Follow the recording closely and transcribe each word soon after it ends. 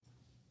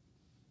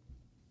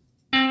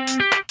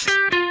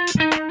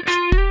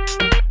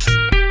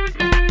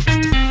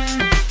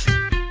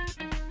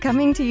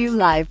Coming to you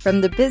live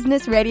from the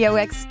Business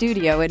RadioX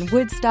studio in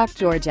Woodstock,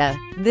 Georgia.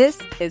 This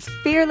is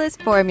Fearless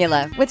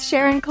Formula with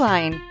Sharon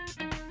Klein.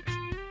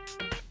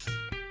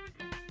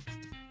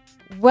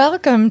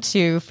 Welcome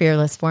to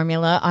Fearless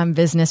Formula on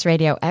Business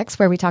RadioX,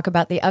 where we talk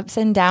about the ups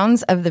and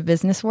downs of the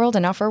business world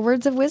and offer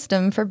words of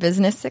wisdom for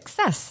business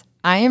success.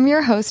 I am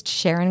your host,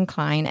 Sharon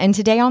Klein, and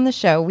today on the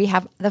show we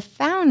have the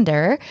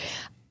founder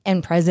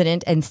and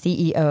president and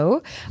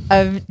CEO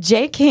of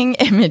J. King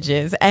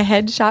Images, a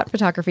headshot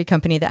photography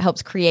company that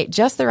helps create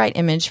just the right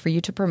image for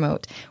you to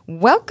promote.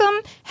 Welcome,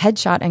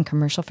 headshot and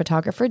commercial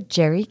photographer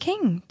Jerry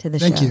King to the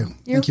show. Thank you.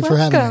 Thank you for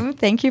having me.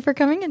 Thank you for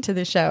coming into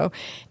the show.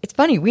 It's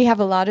funny, we have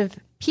a lot of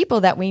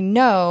people that we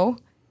know,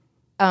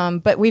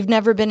 but we've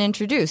never been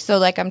introduced. So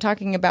like I'm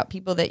talking about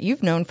people that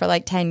you've known for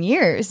like 10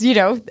 years, you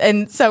know,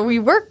 and so we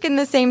work in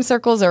the same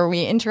circles or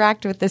we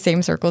interact with the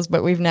same circles,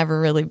 but we've never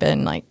really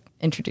been like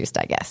introduced,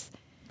 I guess.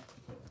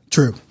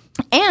 True.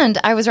 And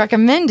I was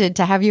recommended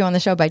to have you on the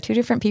show by two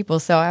different people.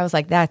 So I was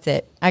like, that's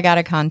it. I got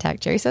to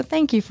contact Jerry. So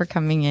thank you for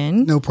coming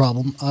in. No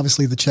problem.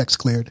 Obviously, the check's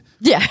cleared.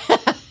 Yeah.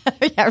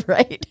 Yeah,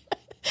 right.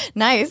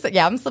 Nice.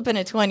 Yeah, I'm slipping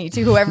a 20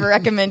 to whoever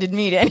recommended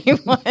me to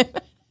anyone.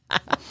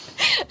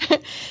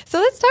 So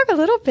let's talk a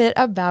little bit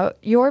about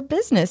your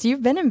business.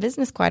 You've been in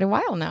business quite a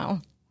while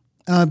now.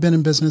 I've been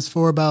in business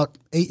for about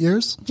 8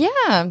 years.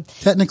 Yeah.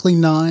 Technically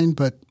 9,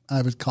 but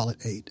I would call it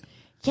 8.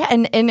 Yeah,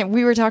 and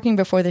we were talking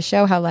before the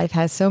show how life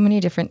has so many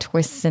different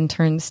twists and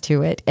turns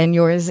to it, and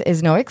yours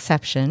is no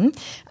exception.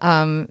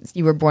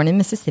 You were born in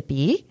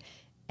Mississippi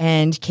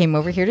and came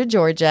over here to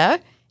Georgia,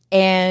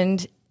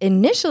 and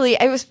initially,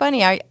 it was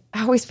funny, I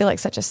always feel like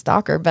such a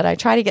stalker, but I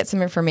try to get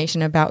some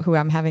information about who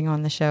I'm having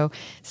on the show.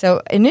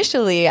 So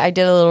initially, I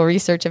did a little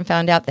research and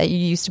found out that you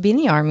used to be in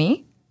the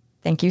Army.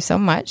 Thank you so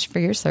much for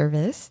your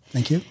service.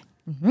 Thank you.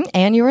 Mm-hmm.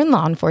 And you were in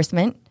law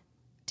enforcement.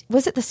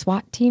 Was it the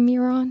SWAT team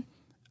you were on?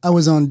 I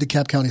was on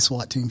DeKalb County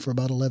SWAT team for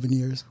about 11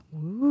 years.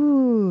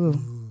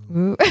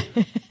 Ooh.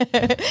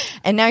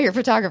 And now you're a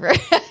photographer.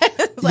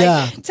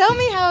 Yeah. Tell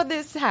me how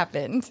this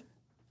happened.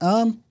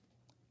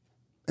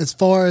 As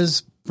far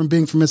as from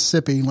being from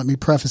Mississippi, let me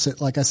preface it,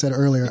 like I said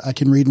earlier, I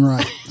can read and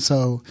write.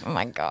 So, oh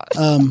my God.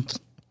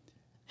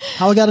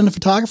 How I got into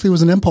photography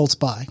was an impulse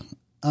buy.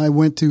 I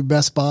went to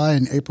Best Buy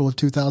in April of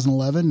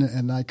 2011,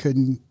 and I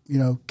couldn't,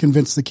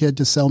 convince the kid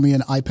to sell me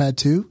an iPad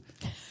 2.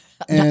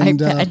 And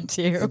iPad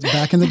 2.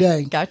 Back in the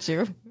day. Got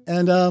you.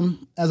 And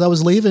as I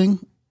was leaving,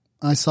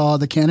 I saw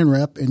the Canon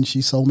rep, and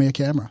she sold me a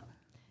camera.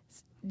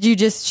 She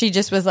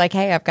just was like,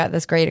 hey, I've got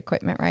this great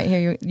equipment right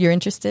here. You're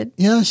interested?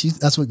 Yeah,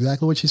 that's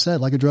exactly what she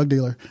said, like a drug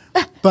dealer.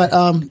 But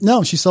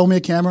no, she sold me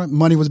a camera.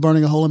 Money was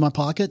burning a hole in my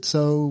pocket,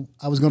 so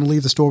I was going to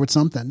leave the store with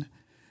something.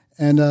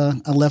 And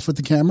I left with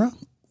the camera,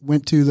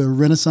 went to the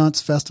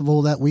Renaissance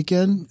Festival that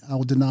weekend. I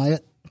will deny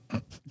it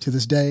to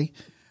this day.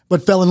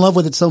 But fell in love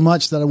with it so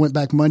much that I went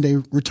back Monday,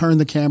 returned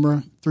the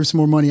camera, threw some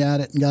more money at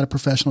it, and got a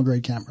professional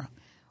grade camera.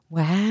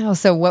 Wow.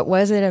 So what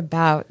was it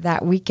about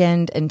that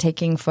weekend and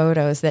taking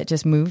photos that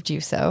just moved you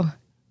so?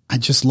 I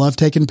just love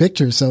taking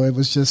pictures. So it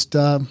was just,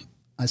 I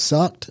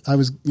sucked. I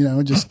was,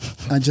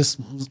 I just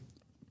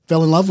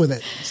fell in love with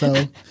it. So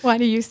why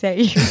do you say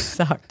you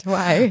sucked?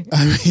 Why?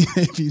 I mean,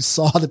 if you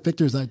saw the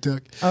pictures I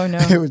took, oh no,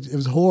 it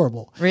was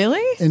horrible.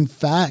 Really? In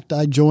fact,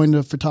 I joined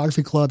a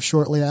photography club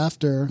shortly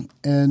after,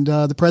 and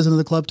the president of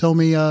the club told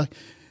me,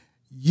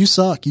 "You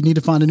suck. You need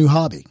to find a new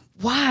hobby."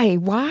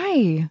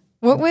 Why?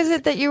 What was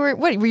it that you were?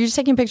 What were you just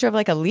taking a picture of,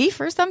 like a leaf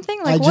or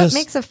something? Like what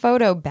makes a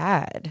photo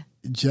bad?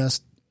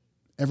 Just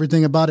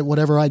everything about it.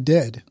 Whatever I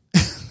did,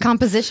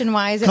 composition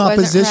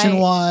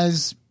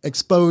wise,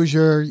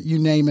 exposure, you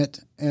name it.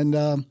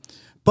 And,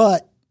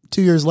 but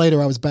 2 years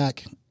later, I was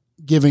back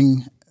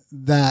giving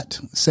that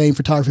same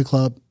photography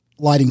club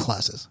lighting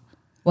classes.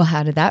 Well,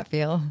 how did that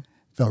feel?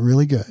 Felt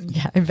really good.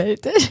 Yeah, I bet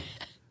it did.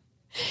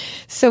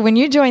 So when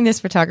you joined this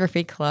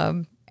photography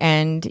club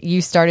and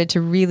you started to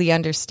really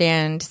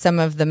understand some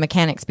of the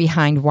mechanics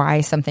behind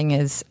why something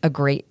is a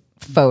great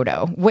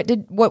photo,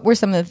 what were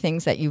some of the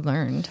things that you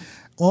learned?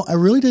 Well, I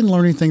really didn't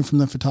learn anything from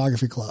the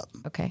photography club.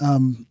 Okay.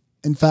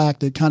 In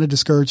fact, it kind of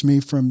discouraged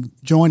me from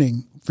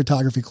joining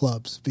photography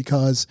clubs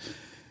because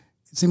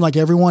it seemed like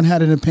everyone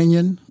had an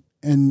opinion,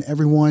 and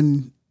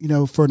everyone,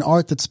 for an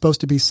art that's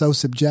supposed to be so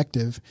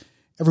subjective,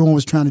 everyone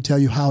was trying to tell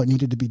you how it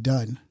needed to be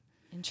done.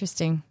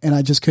 Interesting. And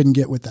I just couldn't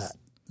get with that.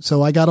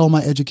 So I got all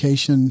my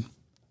education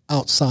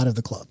outside of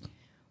the club.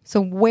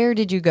 So where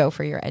did you go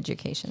for your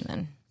education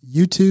then?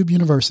 YouTube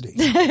University.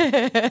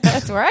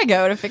 That's where I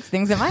go to fix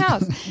things in my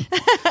house.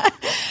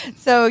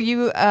 So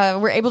you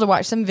were able to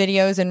watch some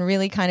videos and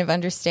really kind of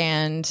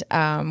understand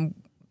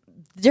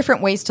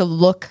different ways to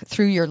look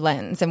through your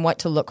lens and what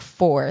to look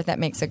for that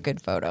makes a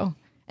good photo.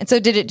 And so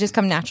did it just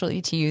come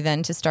naturally to you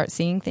then to start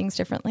seeing things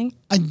differently?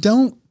 I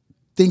don't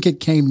think it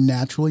came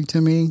naturally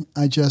to me.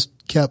 I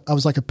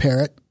was like a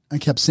parrot. I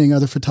kept seeing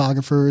other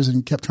photographers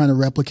and kept trying to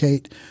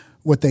replicate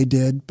what they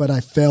did, but I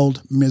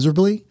failed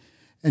miserably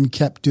and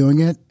kept doing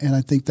it. And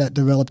I think that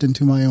developed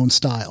into my own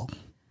style.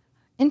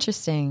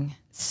 Interesting.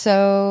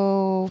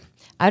 So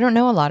I don't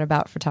know a lot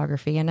about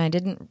photography, and I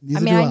didn't.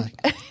 Neither do I.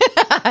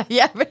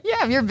 Yeah, but you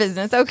have your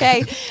business.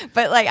 Okay.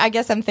 But like, I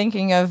guess I'm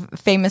thinking of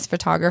famous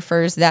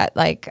photographers that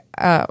like,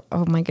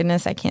 oh my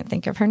goodness, I can't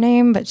think of her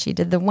name, but she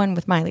did the one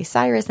with Miley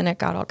Cyrus and it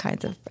got all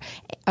kinds of.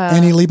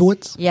 Annie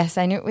Leibovitz? Yes,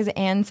 I knew it was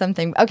Anne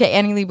something. Okay,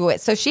 Annie Leibovitz.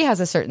 So she has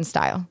a certain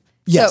style.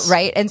 Yes. So,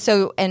 right.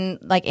 And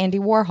like Andy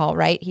Warhol,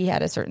 right? He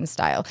had a certain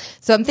style.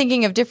 So I'm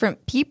thinking of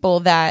different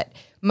people that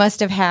must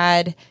have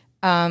had,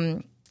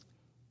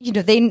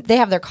 they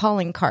have their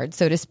calling card,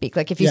 so to speak.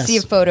 Like if you see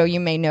a photo, you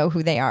may know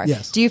who they are.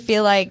 Yes. Do you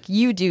feel like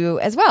you do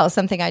as well?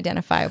 Something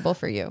identifiable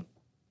for you?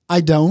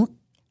 I don't.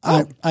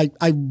 Oh.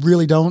 I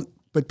really don't.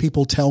 But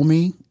people tell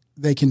me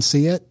they can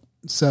see it.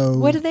 So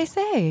what do they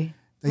say?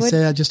 They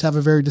say I just have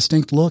a very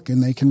distinct look,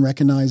 and they can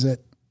recognize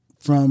it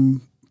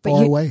from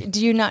far away.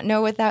 Do you not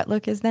know what that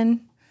look is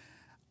then?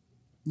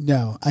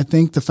 No, I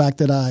think the fact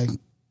that I'm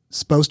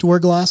supposed to wear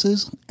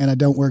glasses and I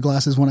don't wear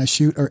glasses when I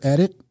shoot or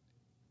edit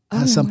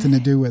has something to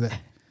do with it.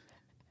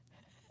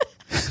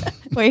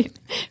 Wait.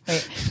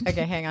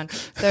 Okay, hang on.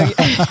 So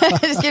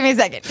just give me a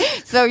second.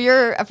 So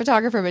you're a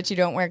photographer, but you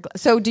don't wear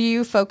so do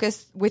you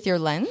focus with your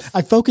lens?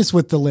 I focus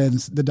with the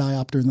lens, the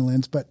diopter in the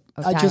lens, but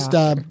I just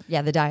the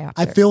diopter.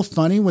 I feel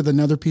funny with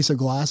another piece of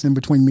glass in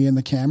between me and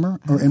the camera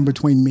or in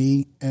between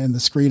me and the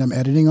screen I'm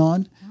editing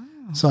on.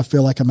 Oh. So I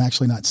feel like I'm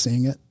actually not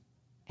seeing it.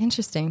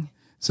 Interesting.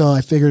 So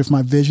I figured if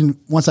my vision,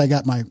 once I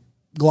got my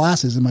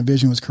glasses and my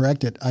vision was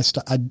corrected, I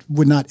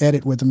would not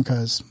edit with them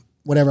because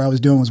whatever I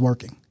was doing was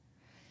working.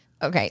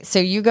 Okay, so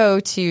you go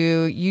to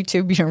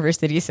YouTube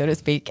University, so to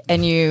speak,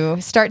 and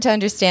you start to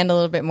understand a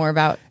little bit more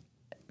about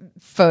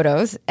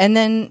photos, and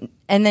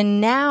then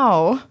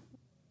now,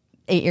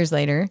 8 years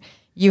later,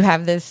 you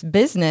have this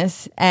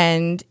business,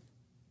 and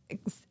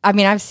I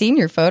mean, I've seen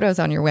your photos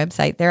on your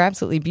website; they're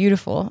absolutely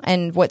beautiful.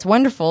 And what's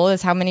wonderful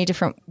is how many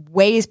different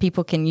ways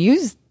people can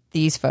use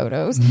these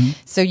photos. Mm-hmm.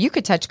 So you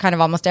could touch kind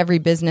of almost every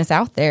business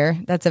out there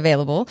that's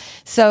available.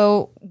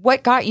 So,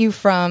 what got you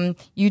from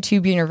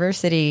YouTube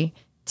University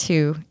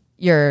to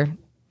your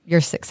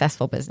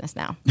successful business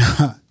now?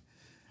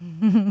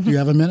 Do you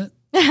have a minute?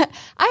 I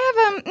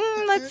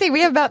have let's see, we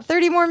have about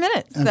 30 more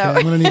minutes. Okay, so.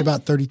 I'm going to need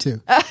about 32.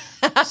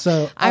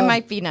 So I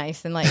might be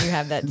nice and let you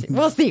have that too.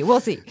 We'll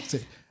see.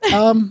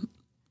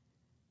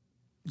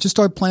 Just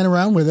started playing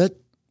around with it.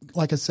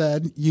 Like I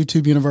said,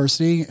 YouTube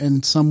University,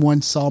 and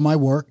someone saw my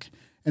work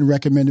and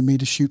recommended me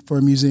to shoot for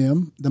a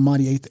museum, the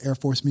Mighty 8th Air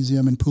Force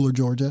Museum in Pooler,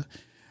 Georgia.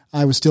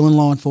 I was still in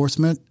law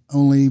enforcement,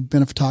 only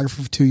been a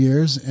photographer for 2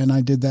 years, and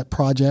I did that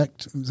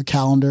project. It was a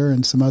calendar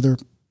and some other,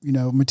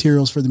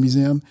 materials for the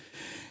museum.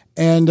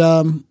 And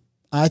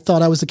I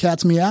thought I was the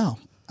cat's meow.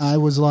 I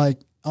was like,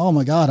 oh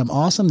my God, I'm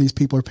awesome. These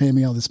people are paying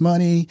me all this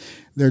money.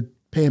 They're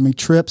paying me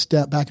trips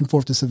back and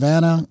forth to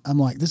Savannah. I'm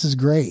like, this is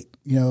great.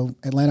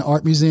 Atlanta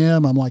Art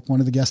Museum, I'm like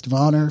one of the guests of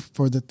honor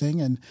for the thing.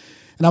 And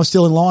I was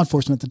still in law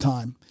enforcement at the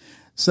time.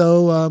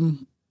 So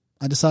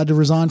I decided to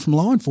resign from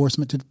law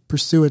enforcement to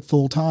pursue it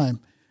full time.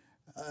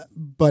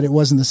 But it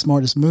wasn't the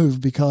smartest move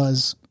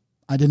because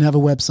I didn't have a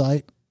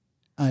website.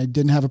 I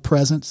didn't have a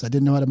presence. I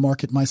didn't know how to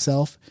market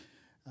myself.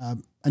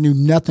 I knew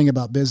nothing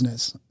about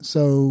business.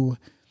 So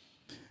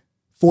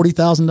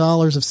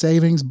 $40,000 of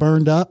savings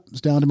burned up. It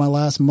was down to my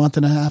last month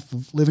and a half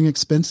of living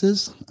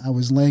expenses. I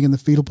was laying in the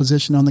fetal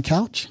position on the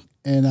couch,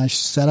 and I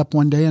sat up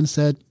one day and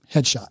said,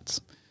 headshots.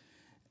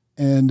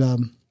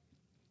 And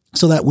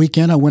so that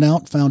weekend I went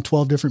out, found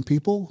 12 different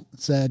people,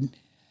 said,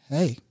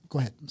 hey, go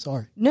ahead. I'm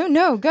sorry.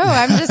 No, go.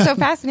 I'm just so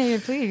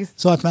fascinated, please.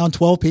 So I found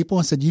 12 people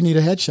and said, you need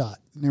a headshot.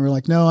 And they were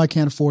like, no, I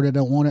can't afford it. I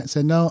don't want it. I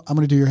said, no, I'm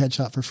going to do your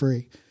headshot for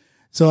free.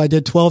 So I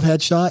did 12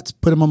 headshots,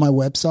 put them on my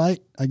website.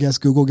 I guess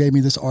Google gave me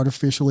this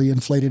artificially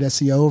inflated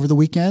SEO over the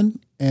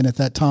weekend. And at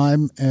that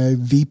time, a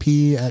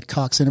VP at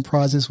Cox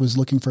Enterprises was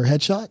looking for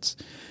headshots.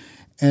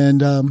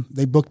 And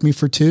they booked me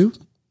for 2.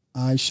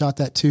 I shot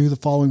that 2 the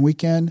following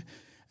weekend.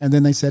 And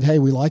then they said, hey,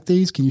 we like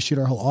these. Can you shoot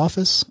our whole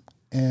office?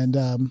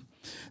 And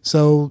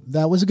so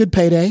that was a good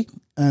payday,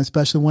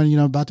 especially when,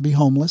 about to be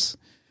homeless.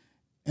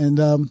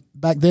 And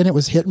back then it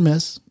was hit and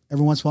miss.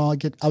 Every once in a while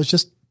I was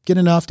just get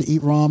enough to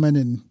eat ramen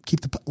and keep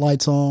the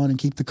lights on and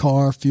keep the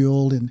car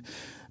fueled,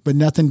 but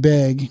nothing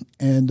big.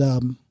 And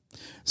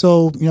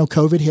so,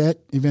 COVID hit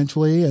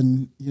eventually,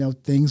 and,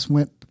 things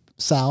went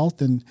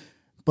south,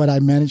 but I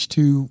managed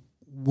to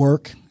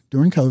work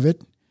during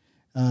COVID.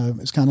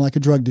 It's kind of like a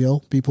drug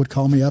deal. People would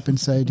call me up and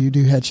say, do you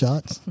do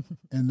headshots?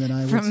 And then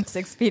I from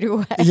 6 feet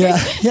away. Yeah.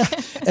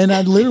 And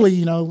I'd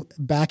literally,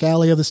 back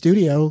alley of the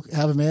studio,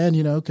 have a man,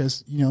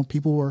 because,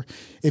 people were,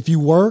 if you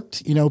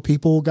worked,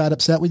 people got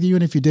upset with you.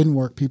 And if you didn't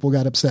work, people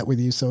got upset with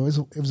you. So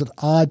it was an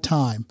odd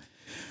time.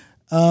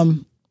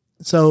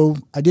 So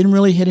I didn't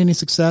really hit any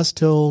success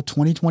till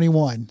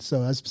 2021.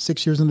 So I was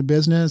 6 years in the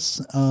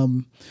business,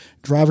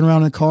 driving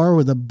around in a car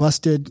with a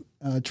busted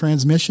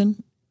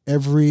transmission.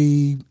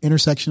 Every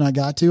intersection I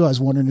got to, I was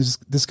wondering, is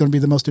this going to be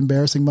the most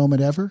embarrassing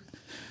moment ever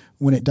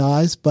when it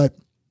dies? But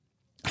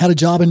had a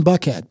job in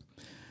Buckhead,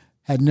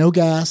 had no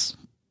gas,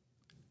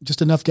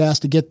 just enough gas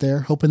to get there,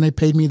 hoping they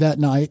paid me that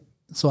night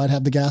so I'd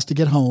have the gas to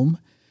get home.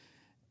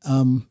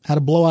 Had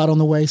a blowout on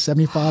the way,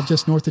 75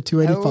 just north of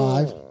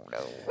 285. Oh, no.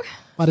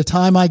 By the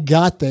time I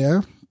got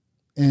there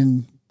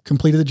and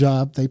completed the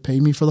job, they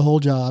paid me for the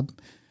whole job.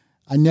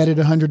 I netted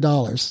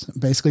 $100.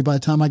 Basically, by the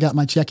time I got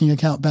my checking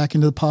account back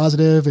into the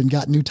positive and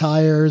got new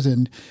tires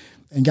and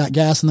got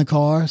gas in the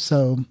car.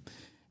 So,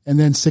 and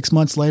then 6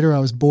 months later, I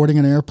was boarding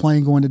an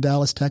airplane going to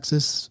Dallas,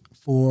 Texas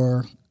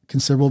for a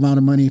considerable amount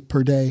of money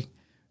per day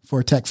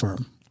for a tech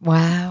firm.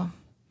 Wow.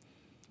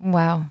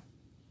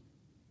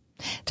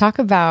 Talk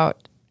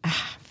about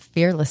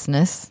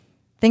fearlessness.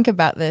 Think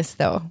about this,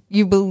 though.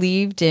 You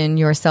believed in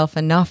yourself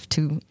enough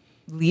to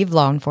leave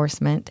law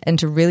enforcement and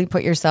to really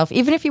put yourself,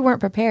 even if you weren't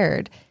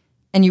prepared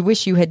and you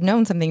wish you had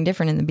known something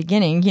different in the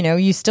beginning,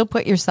 you still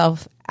put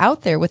yourself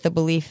out there with the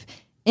belief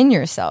in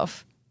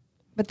yourself.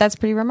 But that's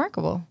pretty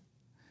remarkable.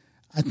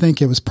 I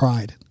think it was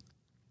pride.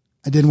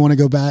 I didn't want to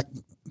go back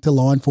to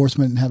law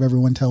enforcement and have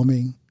everyone tell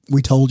me,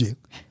 we told you.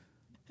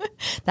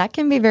 That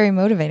can be very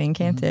motivating,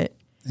 can't it?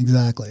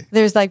 Exactly.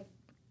 There's like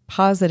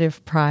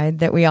positive pride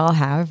that we all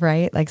have,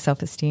 right? Like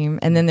self-esteem.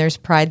 And then there's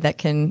pride that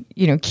can,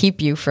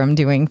 keep you from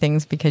doing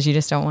things because you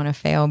just don't want to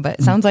fail. But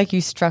it sounds like you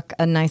struck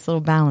a nice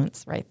little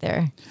balance right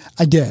there.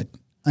 I did.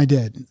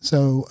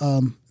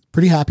 So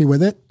pretty happy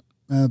with it.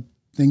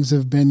 Things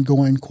have been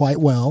going quite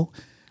well.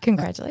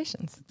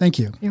 Congratulations. Thank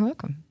you. You're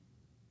welcome.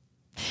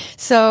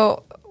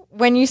 So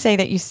when you say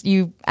that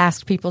you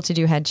asked people to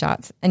do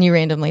headshots and you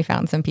randomly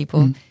found some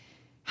people,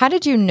 how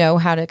did you know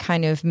how to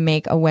kind of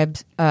make a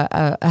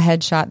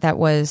headshot that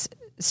was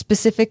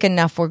specific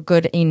enough or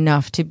good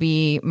enough to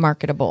be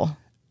marketable?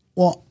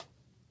 Well,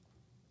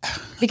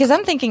 because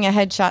I'm thinking a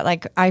headshot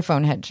like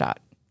iPhone headshot.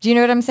 Do you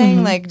know what I'm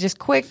saying? Like just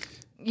quick,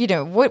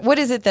 what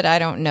is it that I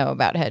don't know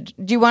about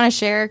do you want to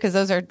share? Because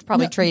those are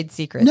probably trade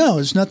secrets. No,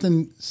 there's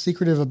nothing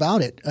secretive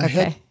about it.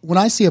 Okay. When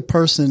I see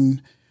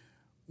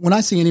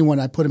anyone,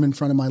 I put them in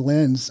front of my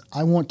lens,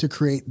 I want to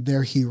create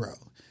their hero.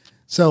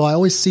 So I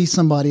always see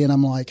somebody and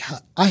I'm like,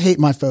 I hate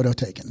my photo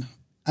taken.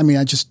 I mean,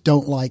 I just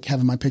don't like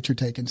having my picture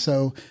taken.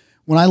 So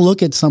when I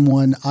look at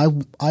someone,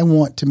 I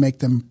want to make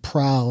them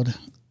proud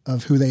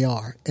of who they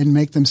are and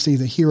make them see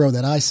the hero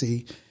that I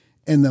see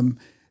in them.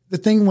 The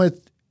thing about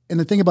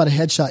a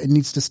headshot, it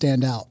needs to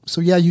stand out. So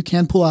yeah, you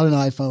can pull out an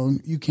iPhone.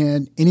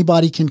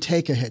 Anybody can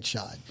take a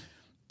headshot,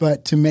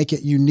 but to make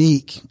it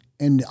unique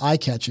and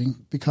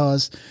eye-catching,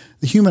 because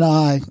the human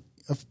eye,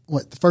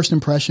 the first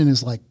impression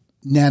is like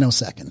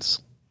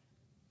nanoseconds.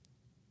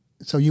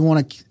 So you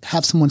want to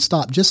have someone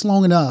stop just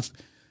long enough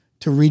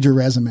to read your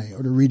resume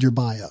or to read your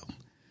bio.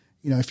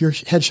 If your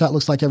headshot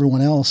looks like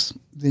everyone else,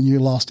 then you're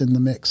lost in the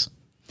mix.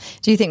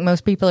 Do you think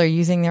most people are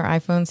using their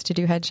iPhones to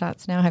do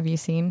headshots now? Have you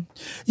seen?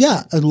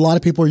 Yeah, a lot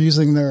of people are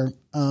using their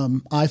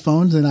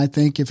iPhones, and I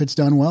think if it's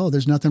done well,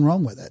 there's nothing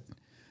wrong with it.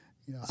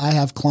 I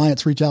have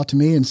clients reach out to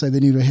me and say they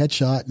need a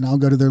headshot, and I'll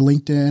go to their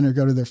LinkedIn or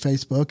go to their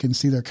Facebook and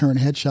see their current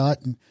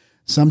headshot. And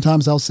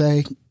sometimes I'll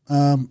say,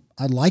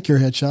 I like your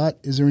headshot.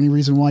 Is there any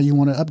reason why you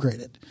want to upgrade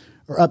it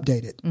or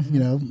update it?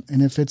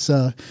 And if it's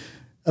a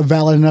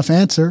valid enough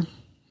answer,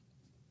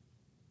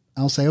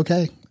 I'll say,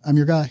 okay, I'm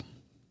your guy.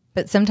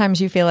 But sometimes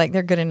you feel like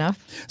they're good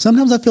enough.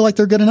 Sometimes I feel like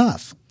they're good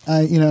enough.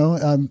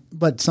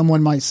 But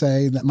someone might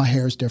say that my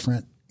hair is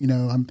different.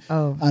 I'm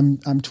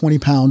 20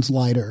 pounds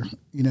lighter.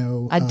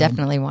 I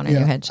definitely want a new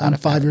headshot. I'm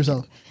 5 years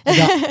old.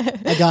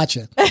 I got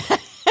you.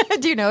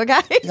 Do you know a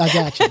guy? I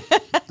got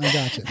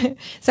you.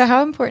 So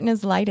how important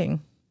is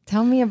lighting?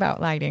 Tell me about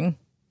lighting.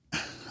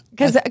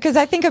 Because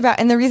I think about,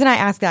 and the reason I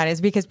ask that is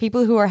because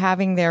people who are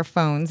having their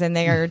phones and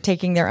they are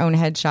taking their own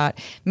headshot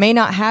may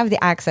not have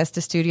the access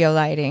to studio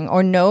lighting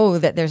or know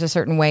that there's a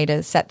certain way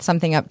to set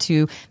something up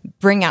to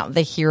bring out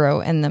the hero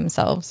in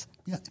themselves.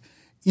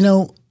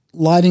 Yeah.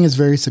 Lighting is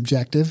very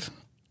subjective.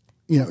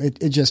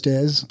 It just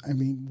is. I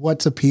mean,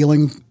 what's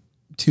appealing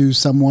to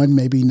someone,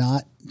 maybe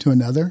not to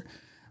another.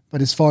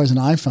 But as far as an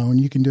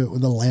iPhone, you can do it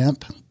with a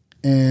lamp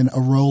and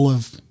a roll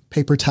of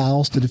paper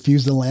towels to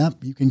diffuse the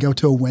lamp. You can go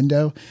to a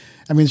window.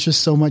 I mean, it's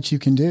just so much you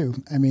can do.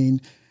 I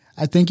mean,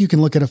 I think you can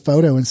look at a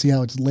photo and see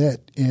how it's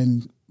lit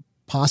and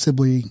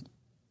possibly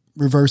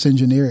reverse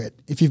engineer it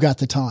if you've got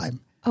the time.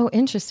 Oh,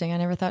 interesting. I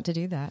never thought to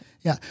do that.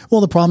 Yeah.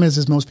 Well, the problem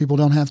is most people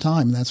don't have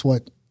time. That's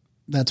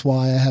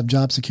why I have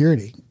job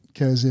security,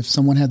 because if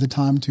someone had the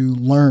time to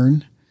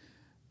learn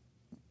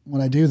what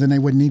I do, then they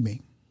wouldn't need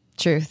me.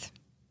 Truth.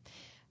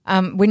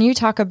 When you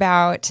talk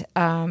about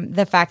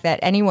the fact that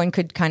anyone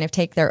could kind of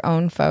take their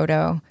own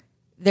photo,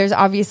 there's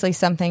obviously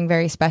something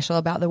very special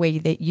about the way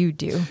that you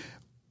do.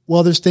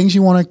 Well, there's things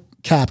you want to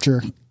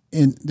capture,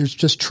 and there's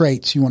just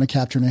traits you want to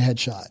capture in a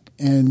headshot.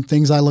 And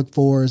things I look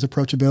for is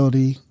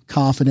approachability,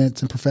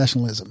 confidence, and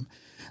professionalism.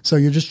 So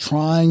you're just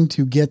trying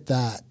to get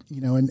that,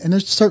 and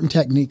there's certain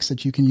techniques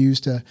that you can use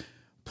to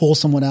pull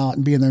someone out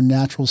and be in their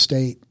natural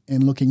state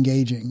and look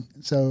engaging.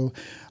 So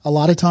a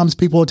lot of times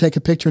people will take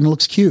a picture and it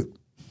looks cute,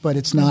 but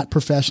it's not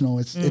professional.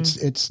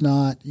 It's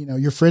not,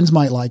 your friends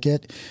might like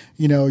it.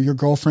 Your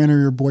girlfriend or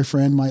your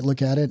boyfriend might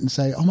look at it and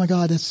say, oh my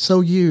God, that's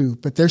so you.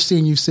 But they're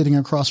seeing you sitting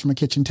across from a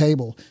kitchen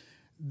table.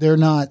 They're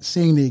not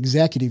seeing the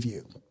executive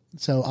you.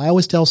 So I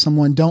always tell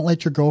someone, don't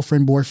let your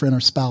girlfriend, boyfriend, or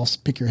spouse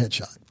pick your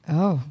headshot.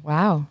 Oh,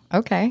 wow.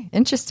 Okay.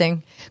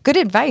 Interesting. Good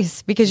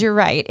advice, because you're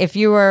right. If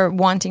you are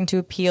wanting to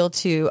appeal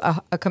to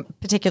a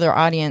particular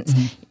audience,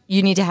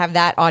 you need to have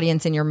that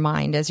audience in your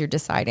mind as you're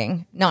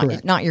deciding,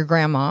 not your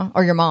grandma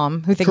or your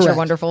mom who thinks you're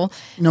wonderful.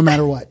 No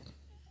matter what.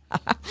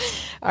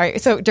 All right.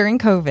 So during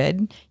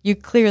COVID, you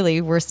clearly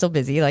were still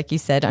busy, like you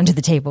said, under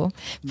the table.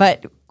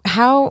 But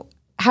how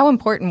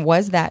important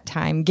was that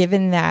time,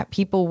 given that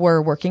people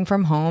were working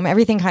from home?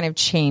 Everything kind of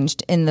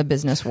changed in the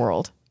business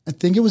world. I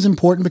think it was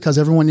important because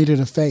everyone needed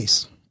a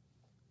face.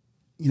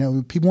 You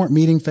know, people weren't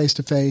meeting face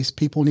to face.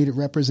 People needed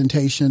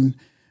representation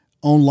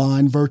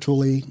online,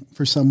 virtually,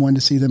 for someone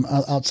to see them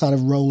outside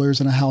of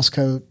rollers and a house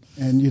coat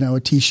and, you know, a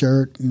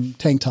T-shirt and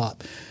tank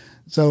top.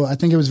 So I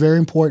think it was very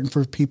important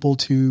for people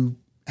to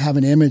have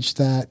an image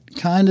that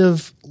kind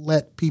of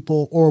let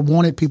people or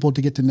wanted people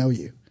to get to know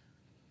you.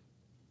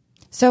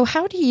 So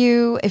how do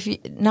you,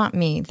 not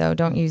me though,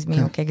 don't use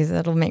me, okay, because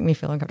that'll make me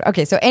feel uncomfortable.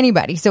 Okay, so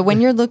anybody. So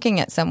when you're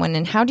looking at someone,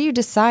 and how do you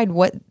decide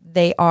what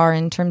they are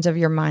in terms of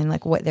your mind,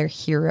 like what their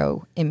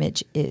hero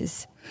image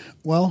is?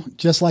 Well,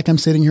 just like I'm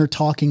sitting here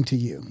talking to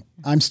you,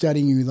 I'm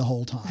studying you the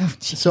whole time.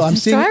 So I'm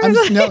seeing,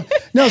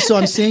 so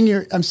I'm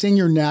seeing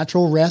your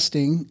natural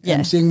resting. Yes.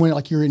 I'm seeing when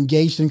like you're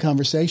engaged in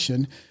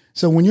conversation.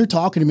 So when you're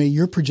talking to me,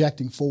 you're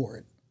projecting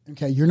forward.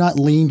 Okay, you're not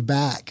leaned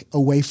back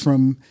away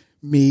from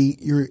me,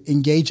 you're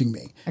engaging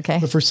me. Okay.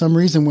 But for some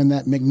reason, when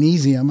I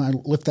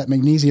lift that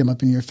magnesium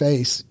up in your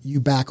face, you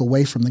back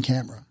away from the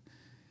camera.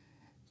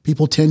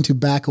 People tend to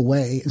back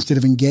away instead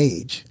of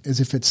engage as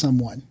if it's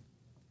someone.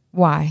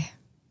 Why?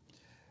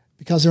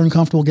 Because they're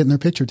uncomfortable getting their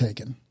picture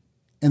taken.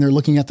 And they're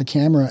looking at the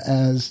camera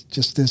as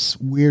just this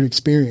weird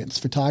experience,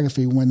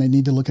 photography, when they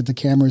need to look at the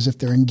camera as if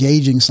they're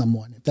engaging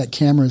someone, if that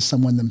camera is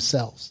someone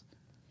themselves.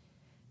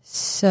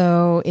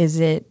 So is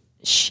it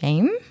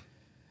shame?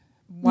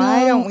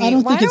 Why don't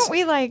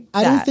we like that?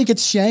 I don't think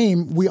it's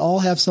shame. We all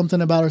have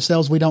something about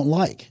ourselves we don't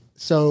like.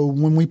 So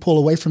when we pull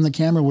away from the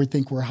camera, we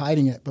think we're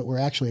hiding it, but we're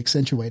actually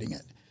accentuating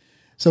it.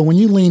 So when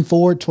you lean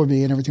forward toward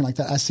me and everything like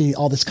that, I see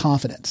all this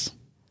confidence.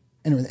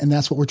 And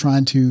that's what we're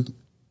trying to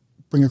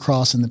bring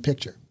across in the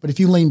picture. But if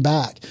you lean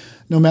back,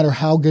 no matter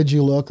how good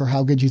you look or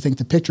how good you think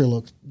the picture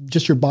looks,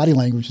 just your body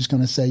language is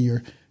going to say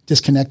you're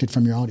disconnected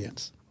from your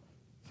audience.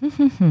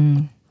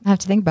 I have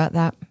to think about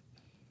that.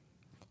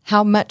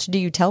 How much do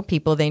you tell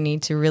people they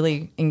need to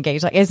really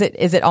engage? Like, is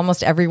it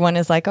almost everyone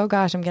is like, oh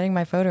gosh, I'm getting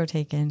my photo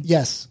taken?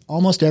 Yes,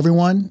 almost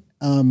everyone.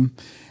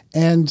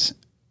 And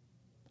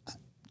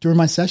during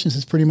my sessions,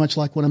 it's pretty much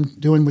like what I'm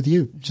doing with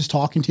you, just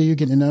talking to you,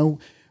 getting to know.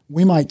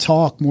 We might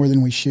talk more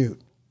than we shoot.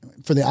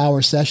 For the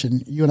hour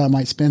session, you and I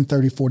might spend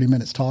 30, 40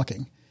 minutes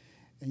talking.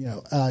 You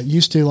know,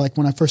 used to, like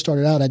when I first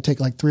started out, I'd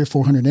take like 300 or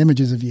 400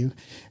 images of you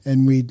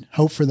and we'd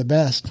hope for the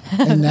best.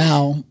 And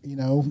now, you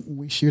know,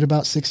 we shoot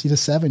about 60 to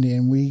 70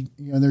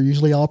 and they're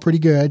usually all pretty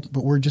good,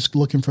 but we're just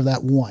looking for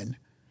that one.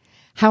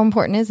 How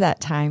important is that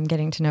time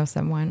getting to know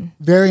someone?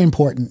 Very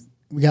important.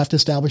 We have to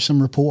establish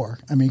some rapport.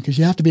 I mean, because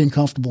you have to be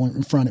uncomfortable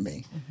in front of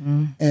me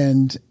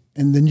and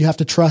then you have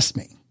to trust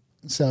me.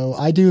 So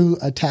I do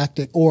a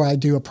tactic or I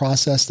do a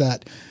process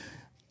that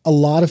a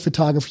lot of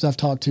photographers I've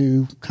talked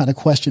to kind of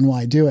question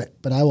why I do it,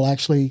 but I will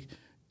actually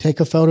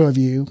take a photo of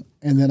you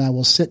and then I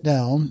will sit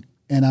down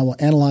and I will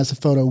analyze the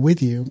photo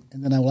with you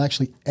and then I will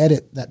actually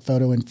edit that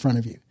photo in front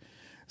of you.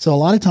 So a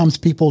lot of times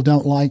people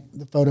don't like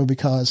the photo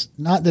because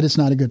not that it's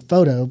not a good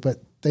photo, but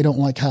they don't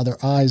like how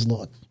their eyes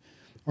look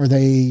or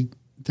they've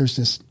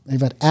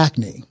had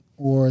acne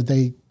or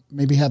they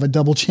maybe have a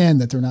double chin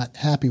that they're not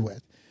happy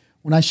with.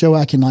 When I show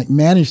I can like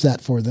manage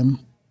that for them,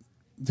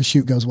 the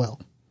shoot goes well.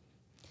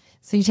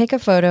 So you take a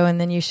photo and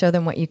then you show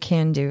them what you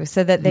can do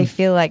so that they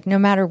feel like no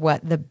matter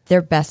what,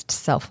 their best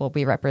self will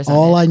be represented.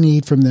 All I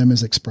need from them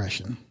is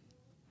expression.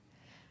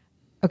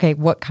 Okay,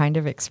 what kind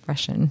of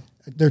expression?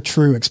 Their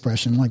true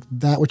expression, like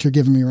that what you're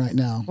giving me right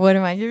now. What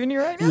am I giving you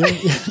right now?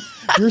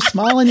 You're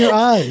smiling your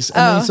eyes.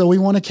 I mean, so we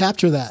want to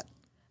capture that.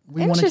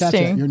 We want to capture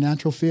that, your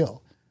natural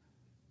feel.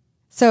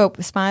 So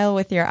smile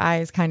with your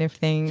eyes kind of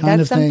thing.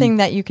 That's something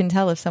that you can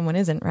tell if someone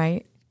isn't,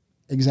 right?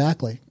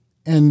 Exactly.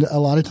 And a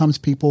lot of times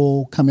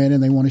people come in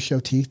and they want to show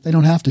teeth. They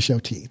don't have to show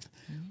teeth.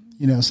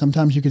 You know,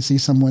 sometimes you can see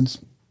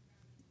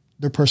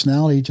their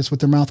personality just with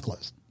their mouth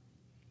closed.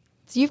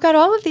 So you've got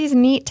all of these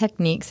neat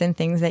techniques and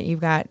things that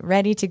you've got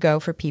ready to go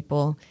for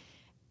people.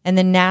 And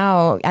then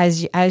now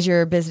as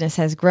your business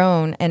has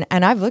grown, and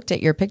I've looked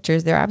at your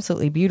pictures, they're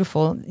absolutely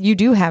beautiful. You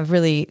do have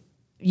really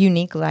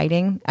unique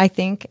lighting, I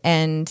think,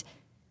 and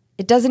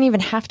it doesn't even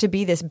have to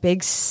be this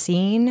big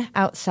scene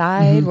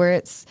outside where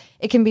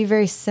it can be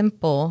very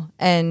simple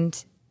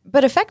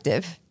but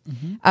effective.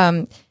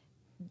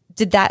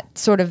 Did that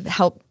sort of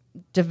help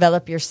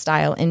develop your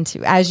style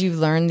as you've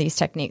learned these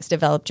techniques,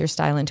 developed your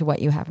style into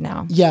what you have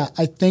now? Yeah,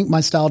 I think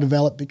my style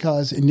developed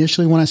because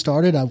initially when I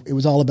started, it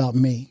was all about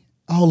me.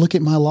 Oh, look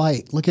at my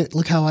light.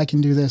 Look how I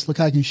can do this. Look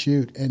how I can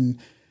shoot. And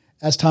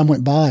as time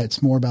went by,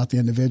 it's more about the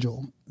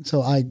individual.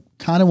 So I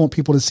kind of want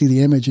people to see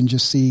the image and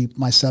just see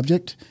my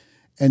subject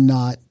and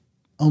not,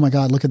 oh my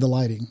God, look at the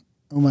lighting.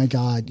 oh my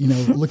God,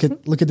 look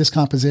at this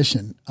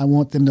composition. I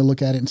want them to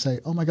look at it and say,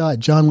 oh my God,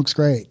 John looks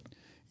great.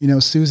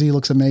 Susie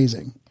looks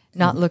amazing.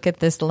 Not look at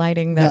this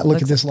lighting.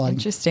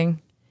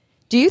 Interesting.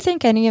 Do you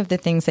think any of the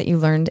things that you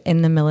learned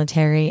in the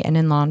military and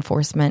in law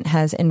enforcement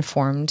has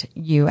informed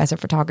you as a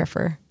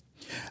photographer?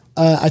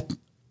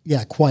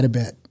 Yeah, quite a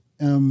bit.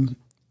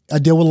 I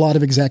deal with a lot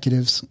of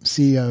executives,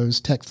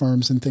 CEOs, tech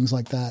firms, and things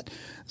like that.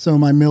 So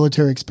my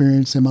military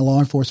experience and my law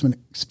enforcement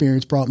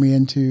experience brought me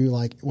into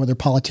like whether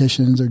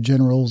politicians or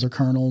generals or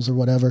colonels or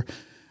whatever.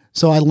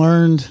 So I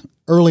learned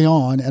early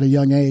on at a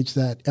young age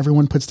that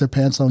everyone puts their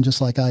pants on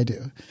just like I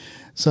do.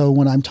 So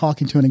when I'm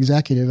talking to an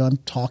executive, I'm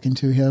talking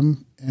to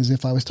him as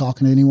if I was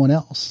talking to anyone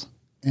else,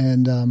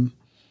 and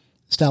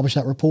establish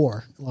that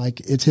rapport. Like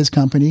it's his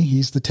company,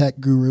 he's the tech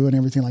guru and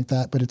everything like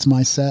that, but it's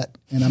my set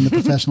and I'm the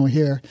professional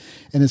here,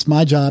 and it's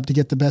my job to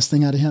get the best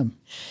thing out of him.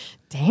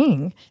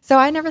 Dang. So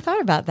I never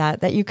thought about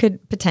that you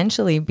could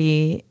potentially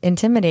be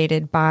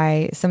intimidated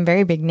by some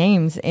very big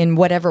names in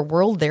whatever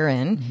world they're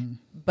in,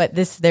 but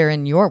they're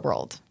in your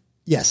world.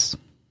 Yes.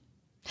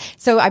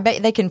 So I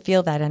bet they can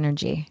feel that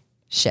energy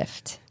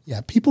shift.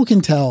 Yeah, people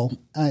can tell.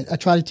 I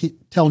try to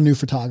tell new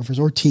photographers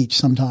or teach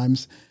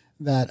sometimes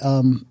that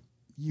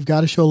you've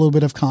got to show a little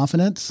bit of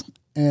confidence.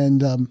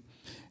 And,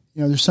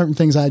 there's certain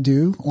things I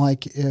do.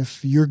 Like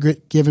if you're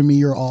giving me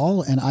your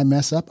all and I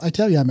mess up, I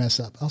tell you I mess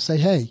up. I'll say,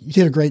 hey, you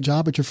did a great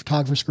job, but your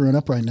photographer's screwing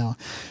up right now.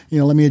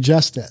 Let me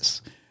adjust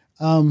this.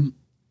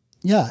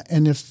 Yeah.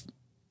 And if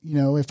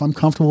I'm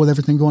comfortable with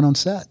everything going on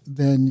set,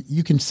 then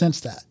you can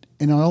sense that.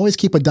 And I always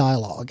keep a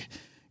dialogue.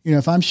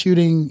 If I'm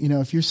shooting,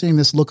 if you're seeing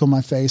this look on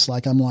my face,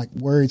 like I'm like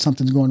worried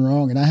something's going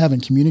wrong and I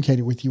haven't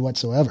communicated with you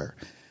whatsoever,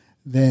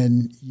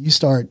 then you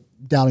start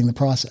doubting the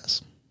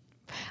process.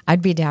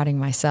 I'd be doubting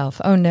myself.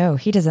 Oh no,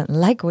 he doesn't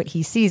like what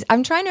he sees.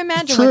 I'm trying to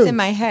imagine what's in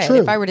my head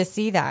if I were to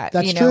see that,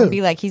 and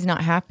be like, he's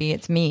not happy.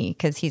 It's me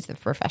because he's the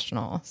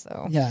professional.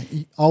 So yeah,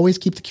 you always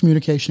keep the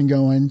communication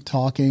going,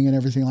 talking and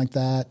everything like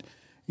that.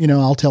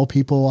 I'll tell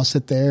people, I'll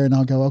sit there and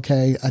I'll go,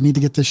 okay, I need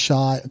to get this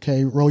shot.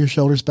 Okay, roll your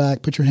shoulders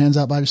back, put your hands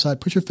out by your side,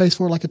 put your face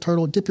forward like a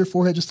turtle, dip your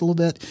forehead just a little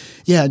bit.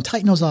 Yeah, and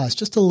tighten those eyes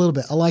just a little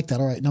bit. I like that.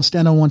 All right, now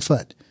stand on one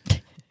foot.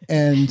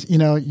 And,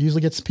 it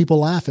usually gets people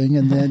laughing,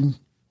 and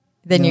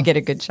then you get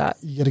a good shot.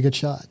 You get a good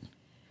shot.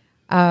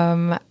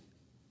 I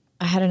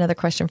had another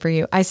question for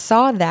you. I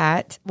saw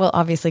that, well,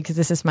 obviously, because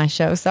this is my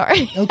show.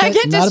 Sorry. Okay, I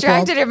get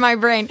distracted in my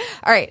brain.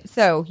 All right.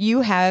 So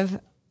you have,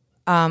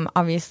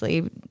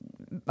 obviously,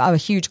 a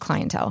huge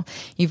clientele.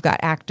 You've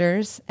got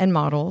actors and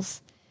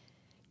models,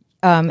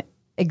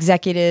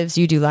 executives.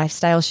 You do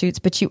lifestyle shoots,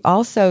 but you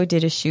also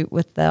did a shoot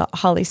with the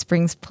Holly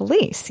Springs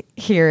Police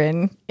here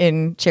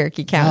in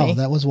Cherokee County. Oh,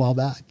 that was a while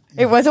back.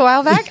 It was a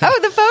while back? Oh,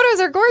 the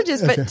photos are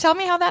gorgeous. But tell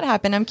me how that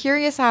happened. I'm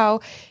curious how,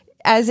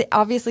 as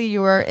obviously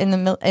you were in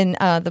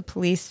the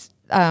police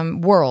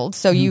world,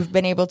 so you've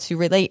been able to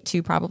relate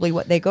to probably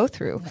what they go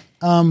through.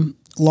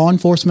 Law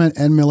enforcement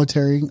and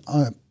military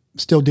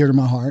still dear to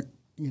my heart.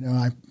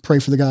 I pray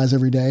for the guys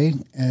every day,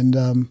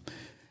 and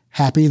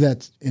happy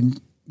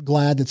and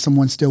glad that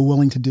someone's still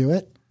willing to do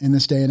it in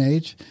this day and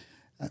age.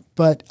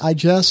 But I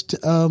just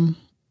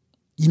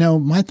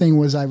my thing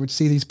was I would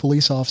see these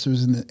police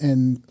officers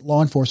and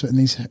law enforcement in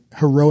these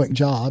heroic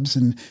jobs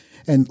and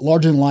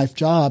larger than life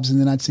jobs. And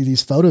then I'd see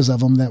these photos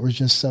of them that were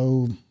just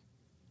so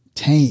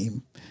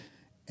tame.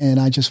 And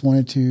I just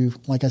wanted to,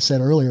 like I said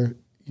earlier,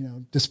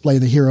 display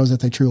the heroes that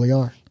they truly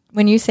are.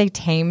 When you say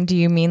tame, do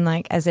you mean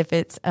like as if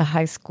it's a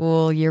high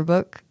school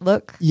yearbook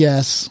look?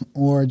 Yes.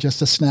 Or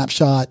just a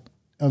snapshot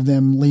of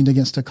them leaned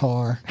against a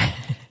car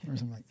or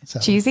something like that. So,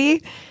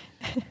 cheesy?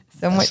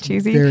 Somewhat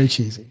cheesy? Very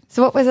cheesy.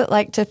 So what was it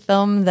like to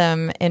film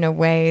them in a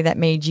way that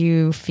made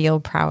you feel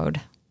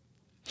proud?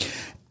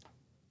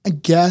 I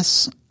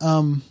guess,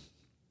 I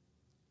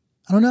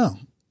don't know.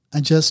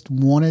 I just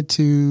wanted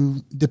to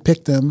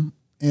depict them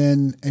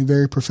in a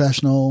very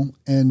professional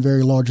and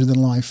very larger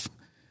than life,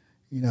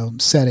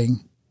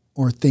 setting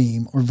or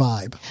theme or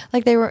vibe.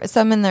 Like they were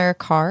some in their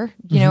car,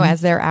 as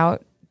they're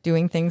out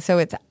doing things. So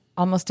it's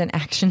almost an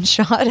action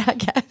shot, I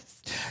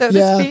guess. So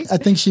to speak. I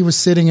think she was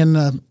sitting in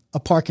a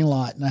parking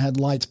lot, and I had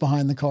lights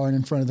behind the car and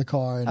in front of the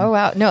car. And oh,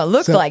 wow. No, it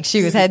looked like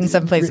she was heading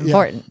someplace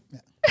important.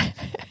 Yeah.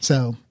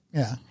 So,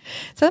 yeah.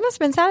 So that must have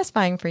been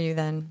satisfying for you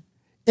then.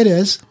 It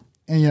is.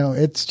 And,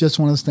 it's just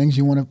one of those things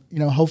you want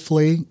to,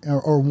 hopefully,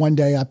 or one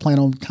day I plan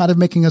on kind of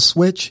making a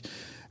switch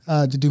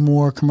to do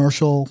more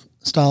commercial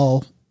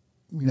style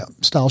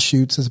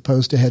shoots as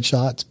opposed to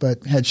headshots. But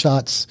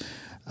headshots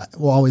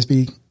will always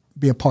be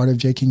a part of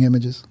J. King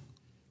Images.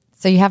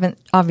 So you haven't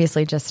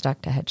obviously just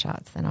stuck to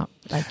headshots, then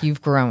like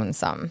you've grown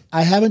some.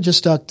 I haven't just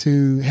stuck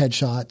to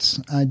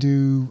headshots. I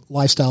do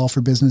lifestyle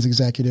for business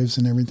executives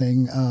and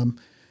everything.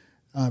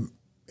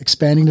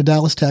 Expanding to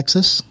Dallas,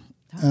 Texas.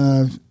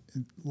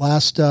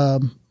 Last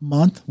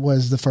month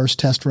was the first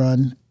test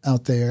run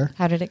out there.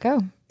 How did it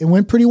go? It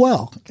went pretty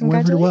well.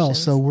 Congratulations.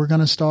 So we're going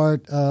to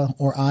start,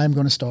 or I'm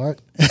going to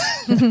start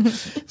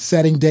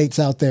setting dates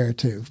out there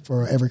too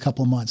for every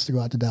couple of months to go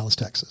out to Dallas,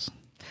 Texas.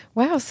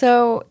 Wow.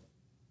 So,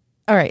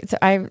 all right. So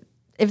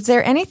is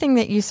there anything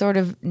that you sort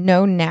of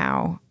know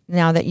now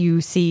that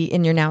you see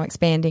and you're now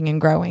expanding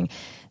and growing,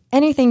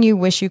 anything you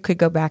wish you could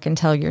go back and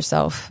tell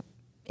yourself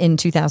in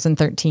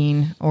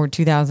 2013 or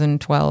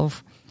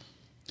 2012?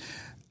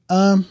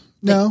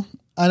 No,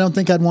 I don't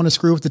think I'd want to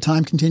screw with the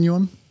time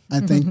continuum. I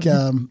think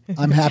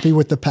I'm happy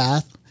with the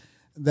path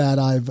that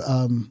I've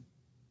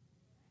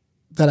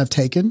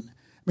taken. I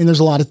mean,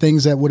 there's a lot of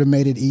things that would have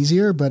made it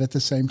easier, but at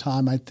the same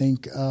time, I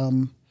think,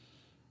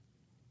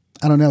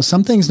 I don't know,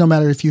 some things, no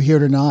matter if you hear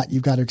it or not,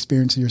 you've got to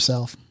experience it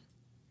yourself.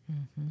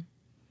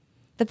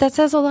 But that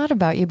says a lot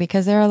about you,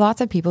 because there are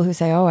lots of people who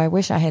say, oh, I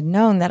wish I had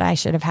known that I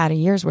should have had a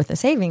year's worth of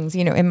savings,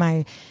 in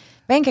my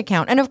bank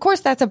account. And of course,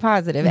 that's a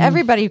positive.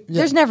 Everybody,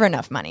 there's never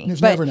enough money.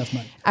 There's never enough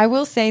money. I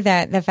will say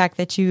that the fact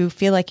that you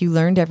feel like you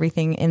learned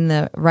everything in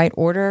the right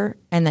order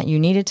and that you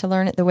needed to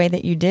learn it the way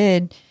that you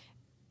did,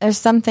 there's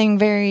something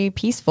very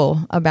peaceful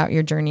about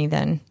your journey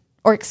then,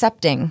 or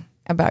accepting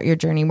about your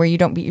journey, where you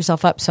don't beat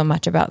yourself up so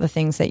much about the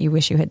things that you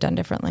wish you had done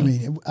differently. I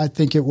mean, I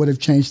think it would have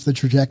changed the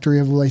trajectory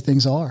of the way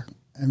things are.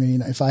 I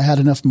mean, if I had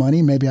enough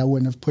money, maybe I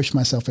wouldn't have pushed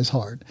myself as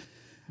hard.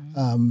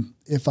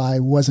 If I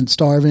wasn't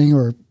starving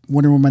or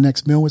wondering where my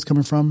next meal was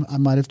coming from, I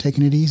might have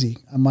taken it easy.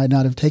 I might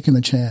not have taken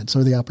the chance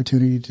or the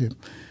opportunity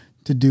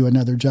to do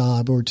another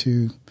job, or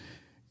to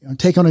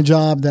take on a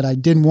job that I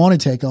didn't want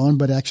to take on,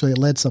 but actually it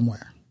led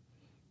somewhere.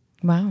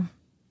 Wow.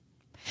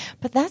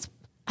 But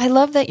I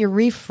love that you're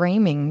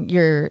reframing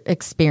your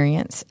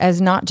experience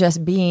as not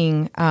just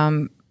being,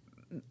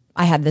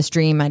 I had this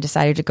dream, I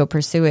decided to go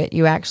pursue it.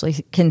 You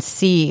actually can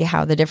see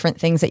how the different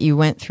things that you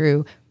went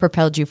through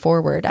propelled you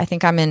forward. I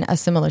think I'm in a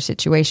similar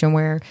situation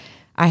where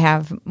I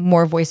have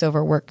more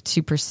voiceover work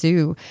to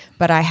pursue,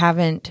 but I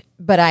haven't,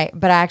 but I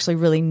actually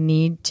really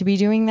need to be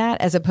doing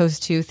that, as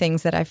opposed to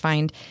things that I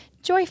find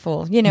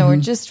joyful, or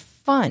just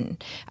fun.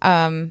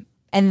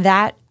 And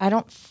that, I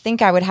don't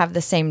think I would have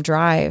the same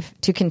drive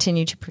to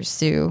continue to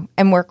pursue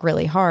and work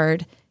really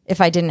hard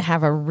if I didn't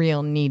have a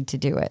real need to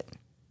do it.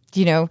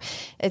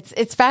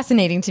 It's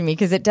fascinating to me,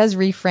 because it does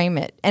reframe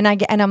it. And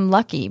I'm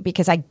lucky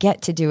because I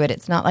get to do it.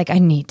 It's not like I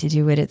need to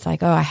do it. It's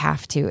like, oh, I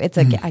have to. It's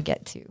I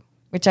get to,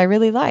 which I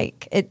really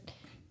like. It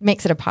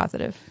makes it a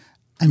positive.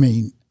 I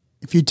mean,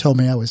 if you told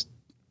me I was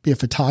be a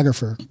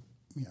photographer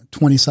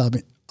 20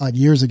 odd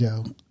years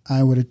ago,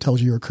 I would have told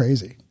you were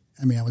crazy.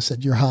 I mean, I would have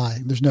said, you're high.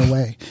 There's no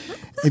way.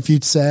 If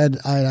you'd said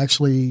I'd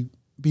actually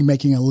be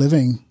making a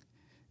living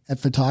at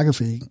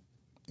photography,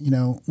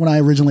 when I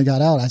originally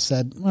got out, I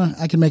said, well,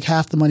 I can make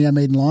half the money I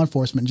made in law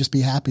enforcement and just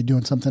be happy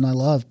doing something I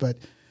love. But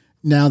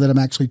now that I'm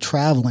actually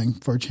traveling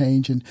for a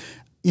change, and,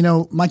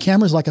 my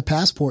camera is like a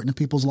passport into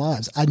people's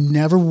lives. I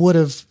never would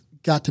have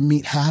got to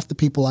meet half the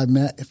people I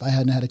met if I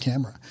hadn't had a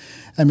camera.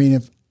 I mean,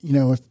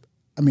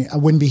 I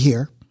wouldn't be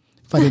here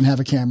if I didn't have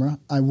a camera.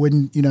 I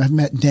wouldn't, have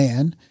met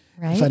Dan.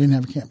 Right. If I didn't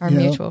have a camera. Our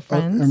mutual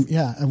friends.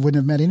 I wouldn't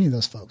have met any of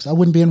those folks. I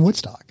wouldn't be in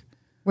Woodstock.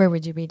 Where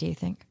would you be, do you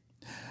think?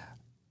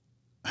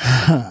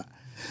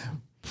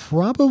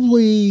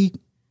 Probably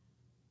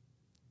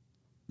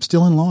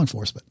still in law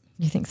enforcement.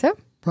 You think so?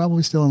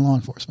 Probably still in law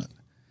enforcement.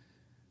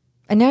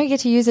 And now you get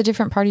to use a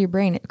different part of your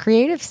brain.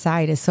 Creative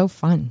side is so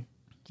fun.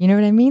 You know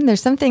what I mean?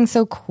 There's something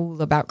so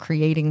cool about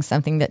creating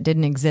something that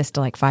didn't exist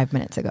like 5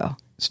 minutes ago.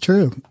 It's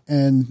true.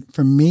 And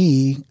for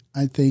me,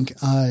 I think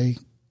I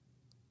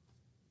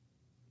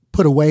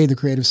put away the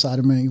creative side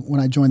of me when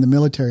I joined the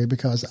military,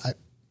 because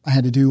I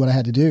had to do what I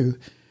had to do.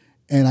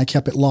 And I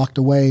kept it locked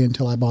away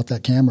until I bought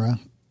that camera,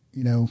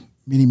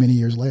 many, many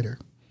years later.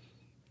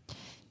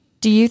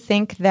 Do you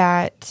think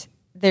that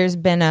there's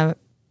been a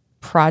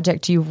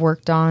project you've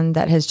worked on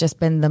that has just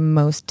been the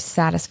most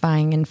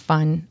satisfying and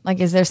fun? Like,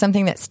 is there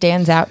something that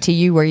stands out to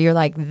you where you're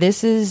like,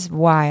 this is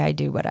why I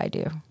do what I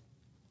do?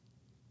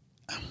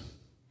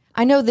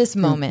 I know this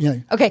moment. Yeah.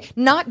 Okay,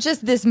 not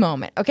just this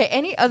moment. Okay,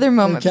 any other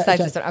moment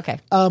besides this one. Okay.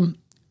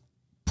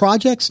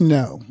 Projects,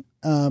 no.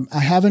 I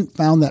haven't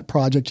found that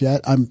project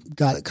yet. I've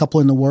got a couple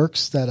in the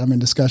works that I'm in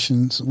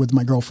discussions with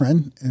my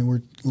girlfriend, and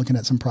we're looking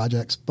at some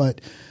projects. But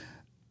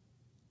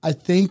I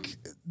think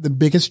the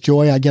biggest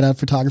joy I get out of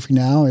photography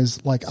now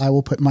is, like, I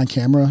will put my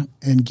camera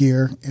and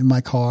gear in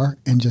my car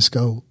and just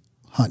go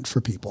hunt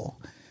for people.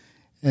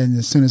 And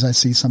as soon as I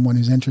see someone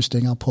who's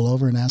interesting, I'll pull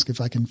over and ask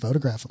if I can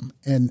photograph them.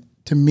 And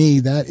to me,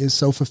 that is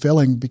so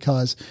fulfilling,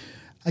 because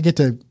I get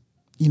to,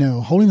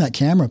 holding that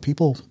camera,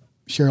 people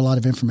share a lot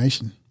of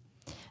information.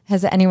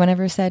 Has anyone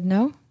ever said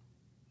no?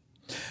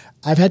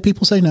 I've had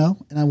people say no,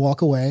 and I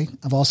walk away.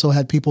 I've also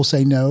had people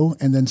say no,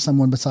 and then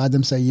someone beside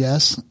them say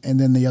yes, and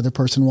then the other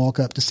person walk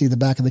up to see the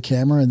back of the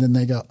camera, and then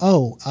they go,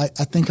 oh, I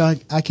think I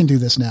can do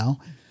this now.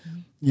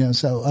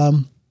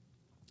 Mm-hmm.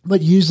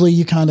 But usually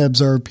you kind of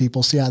observe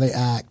people, see how they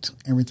act,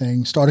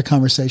 everything, start a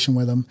conversation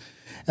with them.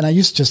 And I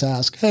used to just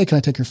ask, hey, can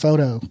I take your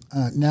photo?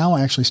 Now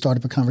I actually start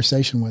up a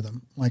conversation with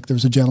them. Like, there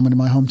was a gentleman in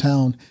my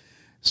hometown,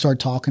 started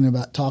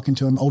talking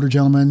to him, older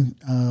gentleman,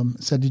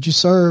 said, did you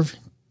serve?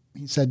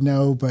 He said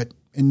no, but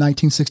in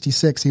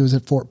 1966, he was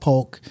at Fort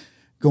Polk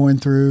going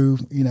through,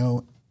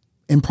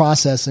 in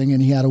processing,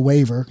 and he had a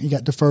waiver. He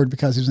got deferred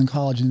because he was in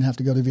college and didn't have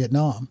to go to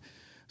Vietnam.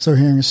 So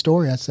hearing his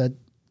story, I said,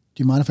 do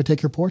you mind if I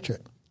take your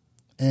portrait?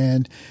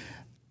 And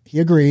he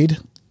agreed.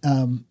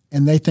 And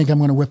they think I'm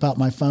going to whip out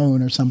my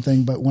phone or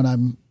something. But when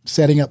I'm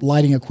setting up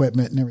lighting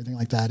equipment and everything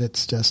like that,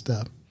 it's just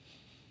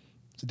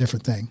it's a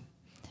different thing.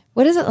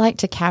 What is it like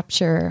to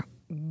capture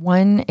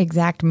one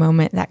exact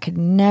moment that could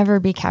never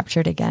be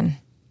captured again?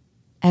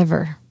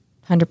 Ever.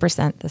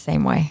 100% the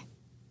same way.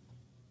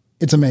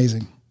 It's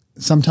amazing.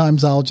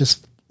 Sometimes I'll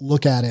just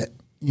look at it,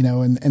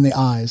 in the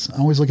eyes. I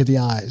always look at the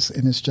eyes,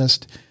 and it's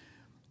just,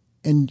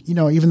 and,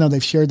 even though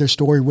they've shared their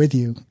story with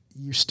you,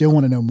 you still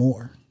want to know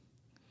more.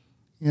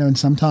 And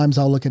sometimes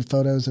I'll look at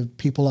photos of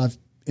people I've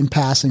in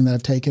passing that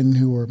I've taken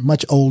who are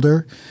much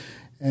older,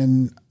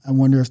 and I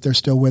wonder if they're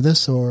still with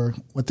us or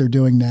what they're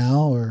doing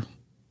now or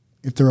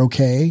if they're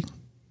okay.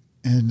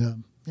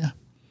 And yeah.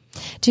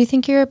 Do you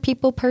think you're a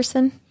people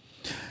person?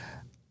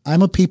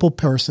 I'm a people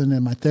person,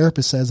 and my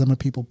therapist says I'm a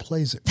people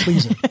pleaser.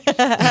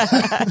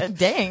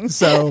 Dang.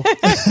 So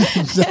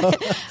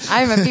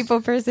I'm a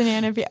people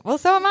person well,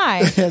 so am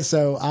I.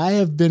 So I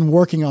have been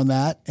working on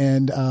that,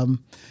 and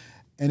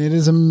it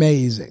is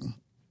amazing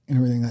and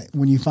everything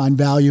when you find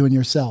value in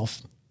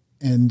yourself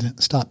and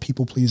stop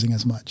people pleasing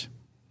as much.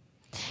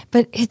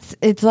 But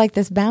it's like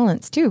this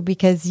balance too,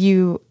 because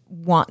you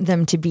want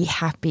them to be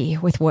happy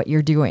with what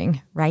you're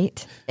doing,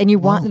 right? And you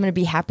want them to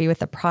be happy with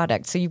the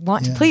product, so you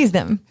want to please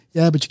them.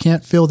 Yeah, but you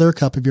can't fill their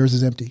cup if yours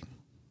is empty.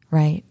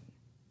 Right.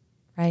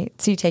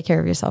 So you take care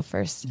of yourself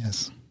first.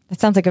 Yes. That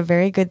sounds like a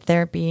very good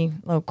therapy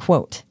little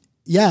quote.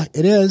 Yeah,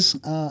 it is.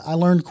 I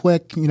learned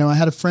quick. I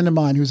had a friend of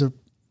mine who's a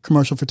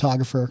commercial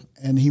photographer,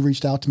 and he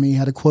reached out to me. He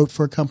had a quote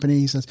for a company.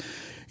 He says,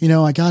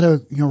 I got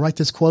to write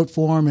this quote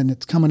for him, and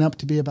it's coming up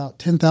to be about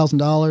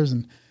 $10,000,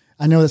 and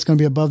I know that's going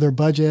to be above their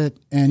budget.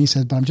 And he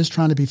said, but I'm just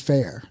trying to be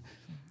fair.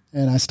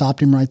 And I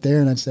stopped him right there,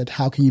 and I said,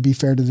 how can you be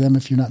fair to them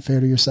if you're not fair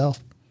to yourself?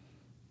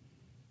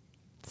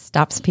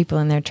 Stops people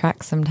in their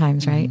tracks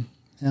sometimes, right?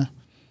 Yeah.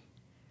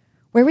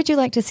 Where would you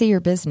like to see your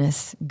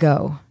business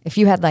go? If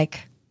you had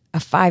like a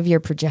 5-year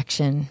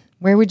projection,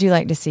 where would you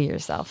like to see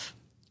yourself?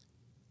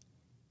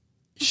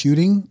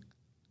 Shooting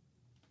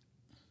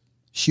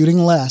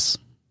less,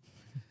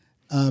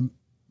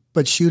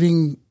 but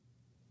shooting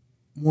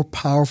more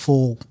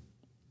powerful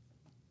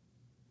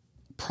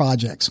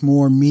projects,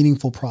 more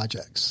meaningful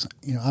projects.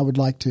 I would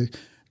like to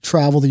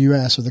travel the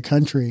U.S. or the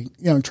country,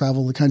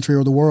 travel the country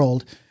or the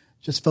world,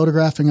 just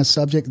photographing a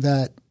subject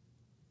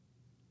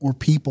or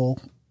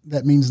people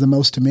that means the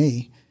most to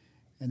me,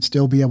 and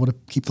still be able to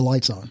keep the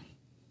lights on.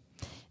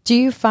 Do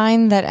you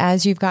find that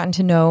as you've gotten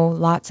to know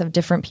lots of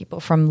different people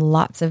from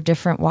lots of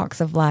different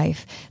walks of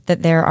life,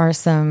 that there are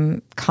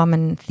some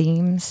common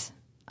themes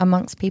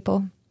amongst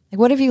people? Like,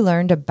 what have you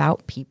learned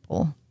about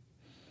people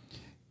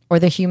or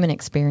the human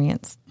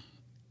experience?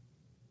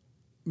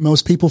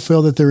 Most people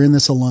feel that they're in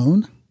this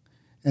alone,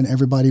 and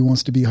everybody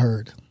wants to be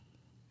heard.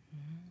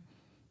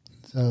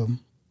 So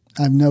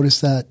I've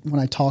noticed that when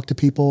I talk to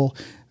people,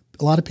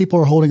 a lot of people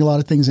are holding a lot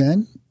of things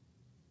in,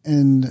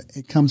 and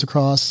it comes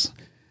across,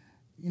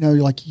 you're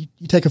like, you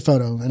take a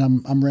photo, and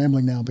I'm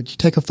rambling now, but you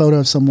take a photo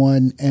of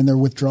someone and they're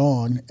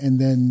withdrawn, and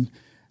then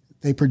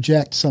they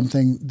project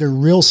something, their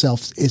real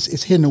self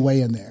is hidden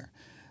away in there.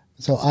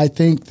 So I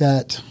think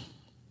that,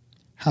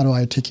 how do I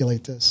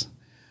articulate this?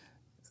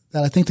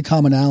 That I think the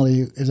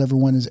commonality is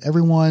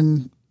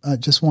everyone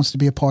just wants to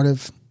be a part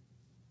of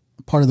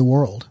the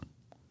world.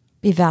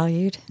 Be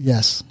valued.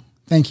 Yes.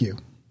 Thank you.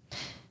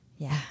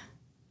 Yeah.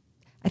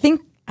 I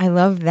think I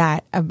love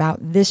that about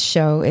this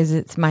show is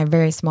it's my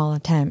very small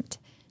attempt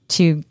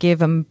to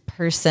give a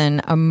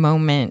person a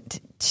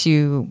moment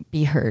to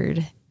be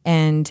heard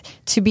and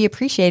to be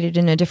appreciated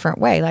in a different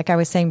way. Like I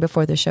was saying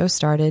before the show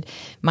started,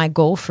 my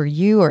goal for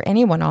you or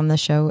anyone on the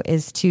show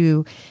is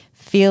to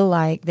feel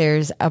like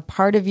there's a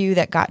part of you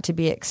that got to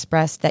be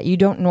expressed that you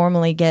don't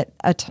normally get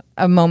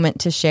a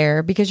moment to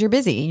share because you're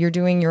busy, you're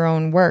doing your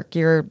own work,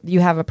 you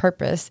have a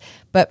purpose.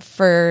 But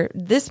for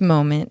this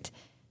moment,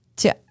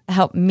 to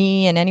help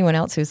me and anyone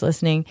else who's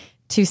listening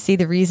to see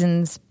the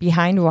reasons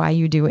behind why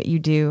you do what you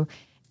do,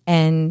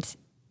 and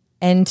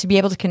to be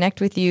able to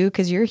connect with you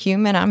because you're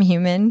human, I'm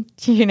human.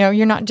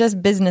 You're not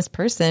just business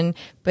person,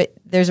 but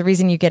there's a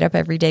reason you get up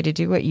every day to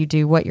do what you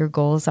do, what your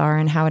goals are,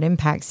 and how it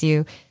impacts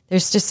you.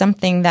 There's just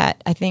something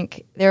that I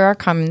think there are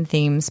common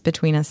themes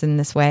between us in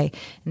this way,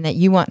 and that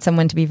you want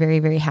someone to be very,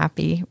 very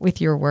happy with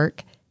your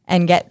work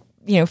and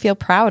feel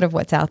proud of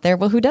what's out there.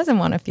 Well, who doesn't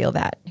want to feel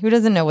that? Who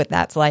doesn't know what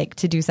that's like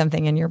to do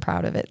something and you're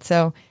proud of it?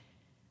 So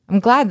I'm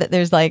glad that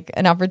there's like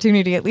an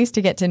opportunity at least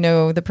to get to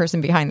know the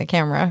person behind the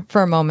camera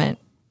for a moment.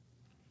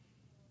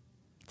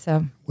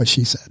 So what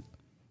she said.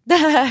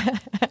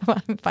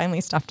 Well, I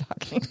finally stopped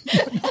talking.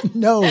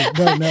 No.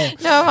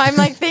 No, I'm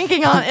like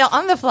thinking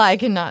on the fly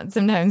cannot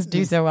sometimes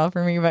do so well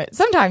for me, but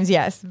sometimes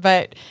yes.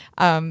 But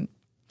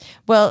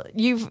well,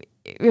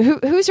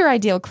 who's your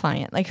ideal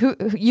client? Like who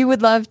you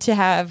would love to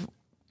have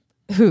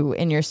who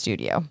in your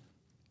studio?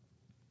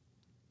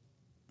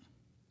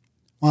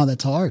 Wow,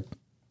 that's hard.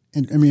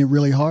 And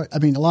really hard. A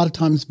lot of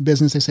times in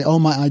business they say, "Oh,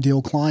 my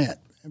ideal client,"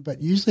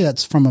 but usually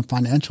that's from a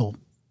financial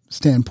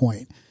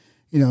standpoint.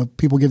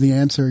 People give the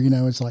answer,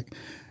 it's like,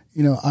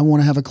 I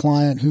want to have a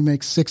client who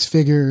makes 6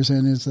 figures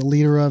and is the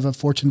leader of a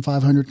Fortune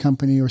 500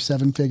 company or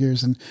 7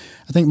 figures. And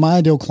I think my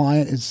ideal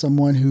client is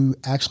someone who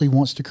actually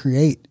wants to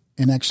create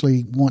and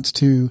actually wants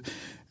to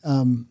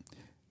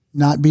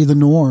not be the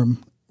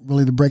norm,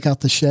 really to break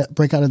out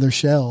of their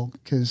shell,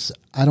 because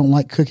I don't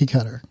like cookie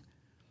cutter.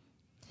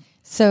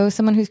 So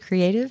someone who's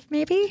creative,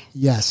 maybe?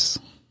 Yes.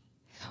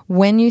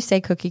 When you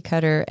say cookie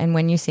cutter and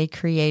when you say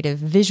creative,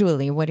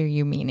 visually, what are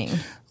you meaning?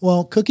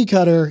 Well, cookie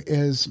cutter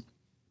is,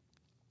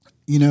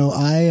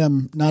 I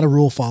am not a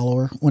rule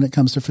follower when it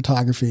comes to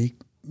photography.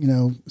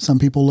 Some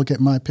people look at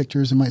my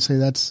pictures and might say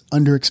that's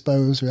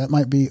underexposed or that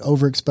might be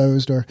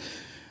overexposed. Or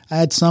I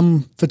had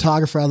some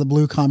photographer out of the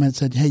blue comment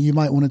said, "Hey, you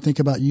might want to think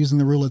about using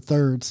the rule of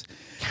thirds."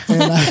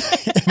 And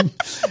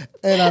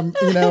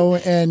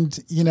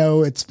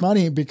it's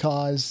funny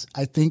because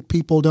I think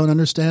people don't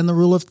understand the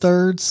rule of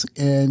thirds,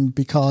 and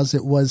because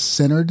it was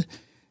centered,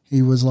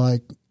 he was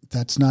like,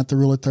 "That's not the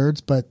rule of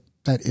thirds, but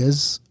that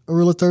is a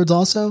rule of thirds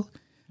also."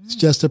 It's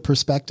just a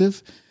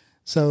perspective.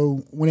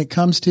 So when it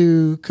comes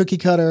to cookie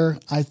cutter,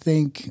 I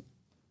think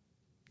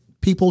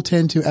people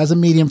tend to, as a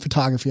medium,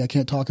 photography, I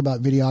can't talk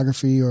about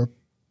videography or,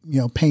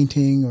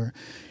 painting or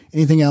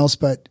anything else,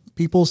 but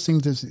people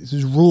think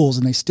there's rules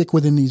and they stick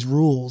within these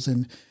rules.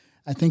 And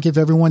I think if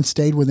everyone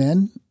stayed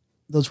within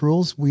those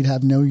rules, we'd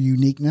have no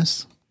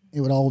uniqueness.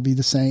 It would all be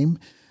the same.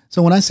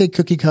 So when I say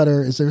cookie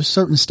cutter, is there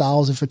certain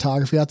styles of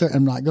photography out there?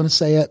 I'm not going to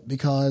say it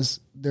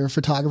because there are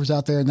photographers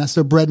out there and that's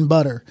their bread and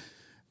butter.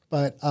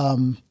 But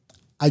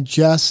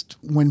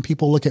when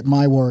people look at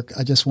my work,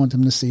 I just want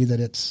them to see that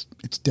it's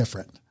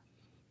different.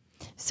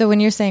 So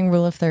when you're saying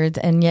rule of thirds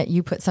and yet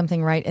you put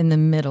something right in the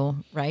middle,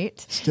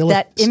 right?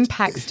 That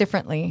impacts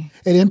differently.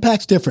 It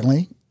impacts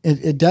differently.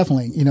 It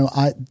definitely,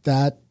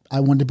 I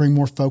wanted to bring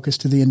more focus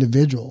to the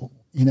individual,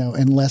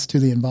 and less to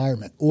the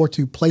environment, or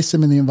to place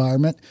them in the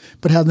environment,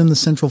 but have them the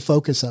central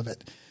focus of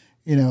it.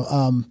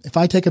 If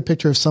I take a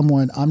picture of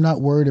someone, I'm not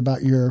worried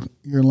about your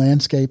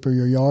landscape or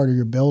your yard or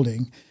your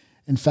building.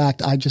 In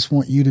fact, I just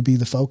want you to be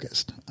the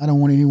focus. I don't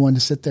want anyone to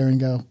sit there and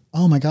go,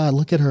 "Oh my God,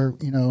 look at her,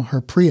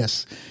 her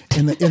Prius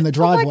in the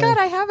driveway." Oh my God,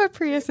 I have a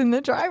Prius in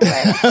the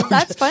driveway.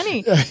 That's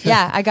funny.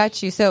 Yeah, I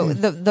got you. So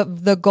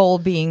the goal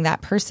being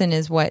that person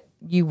is what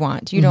you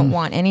want. You don't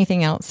want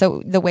anything else.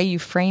 So the way you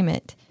frame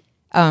it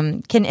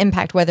can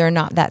impact whether or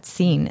not that's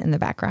seen in the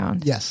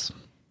background. Yes.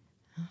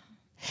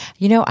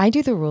 I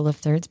do the rule of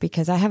thirds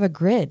because I have a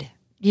grid,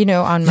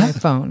 on my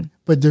phone.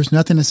 But there's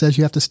nothing that says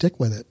you have to stick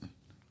with it.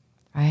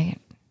 Right.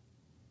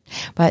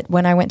 But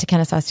when I went to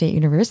Kennesaw State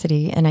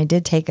University and I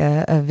did take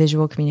a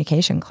visual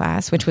communication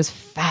class, which was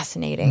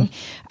fascinating,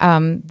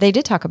 they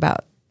did talk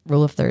about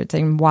rule of thirds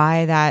and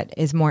why that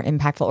is more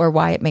impactful, or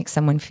why it makes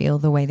someone feel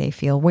the way they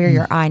feel, where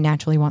your eye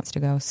naturally wants to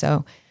go.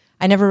 So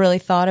I never really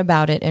thought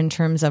about it in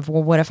terms of,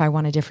 well, what if I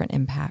want a different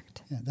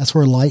impact? Yeah, that's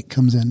where light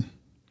comes in.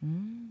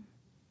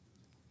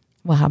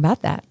 Well, how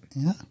about that?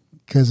 Yeah,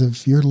 because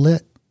if you're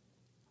lit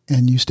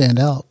and you stand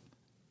out,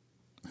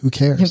 who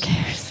cares? Who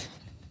cares?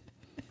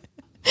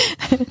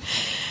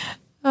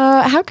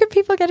 How could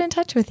people get in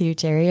touch with you,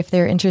 Jerry, if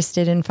they're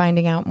interested in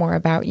finding out more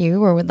about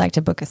you or would like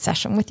to book a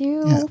session with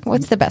you? Yeah.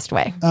 What's the best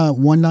way?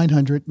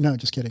 1-900. No,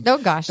 just kidding. Oh,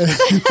 gosh.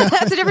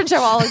 That's a different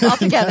show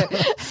altogether.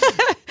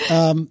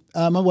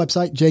 My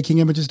website,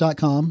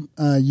 jkingimages.com.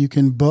 You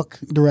can book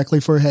directly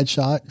for a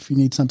headshot. If you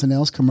need something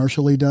else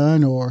commercially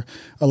done or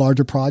a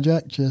larger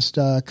project, just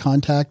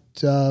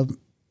contact,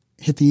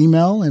 hit the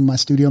email, and my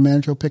studio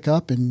manager will pick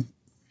up and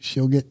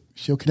she'll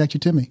connect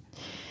you to me.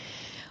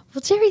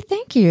 Well, Jerry,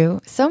 thank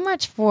you so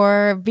much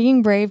for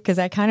being brave, because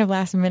I kind of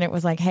last minute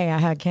was like, "Hey, I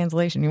had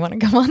cancellation. You want to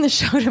come on the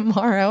show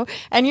tomorrow?"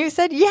 And you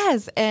said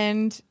yes.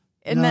 And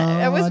no,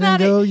 that was I not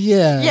didn't go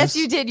yes. Yes,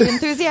 you did. You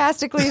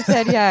enthusiastically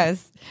said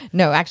yes.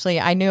 No, actually,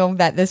 I knew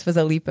that this was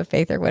a leap of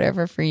faith or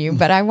whatever for you.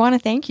 But I want to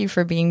thank you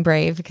for being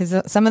brave, because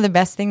some of the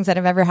best things that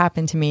have ever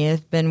happened to me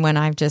have been when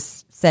I've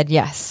just said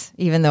yes,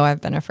 even though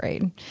I've been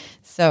afraid.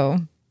 So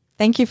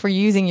thank you for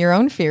using your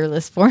own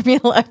fearless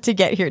formula to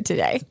get here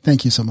today.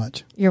 Thank you so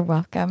much. You're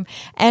welcome.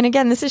 And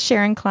again, this is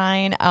Sharon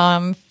Klein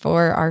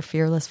for our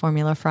Fearless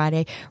Formula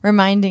Friday,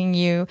 reminding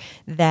you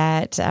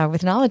that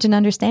with knowledge and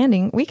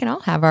understanding, we can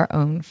all have our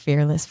own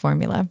fearless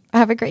formula.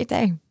 Have a great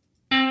day.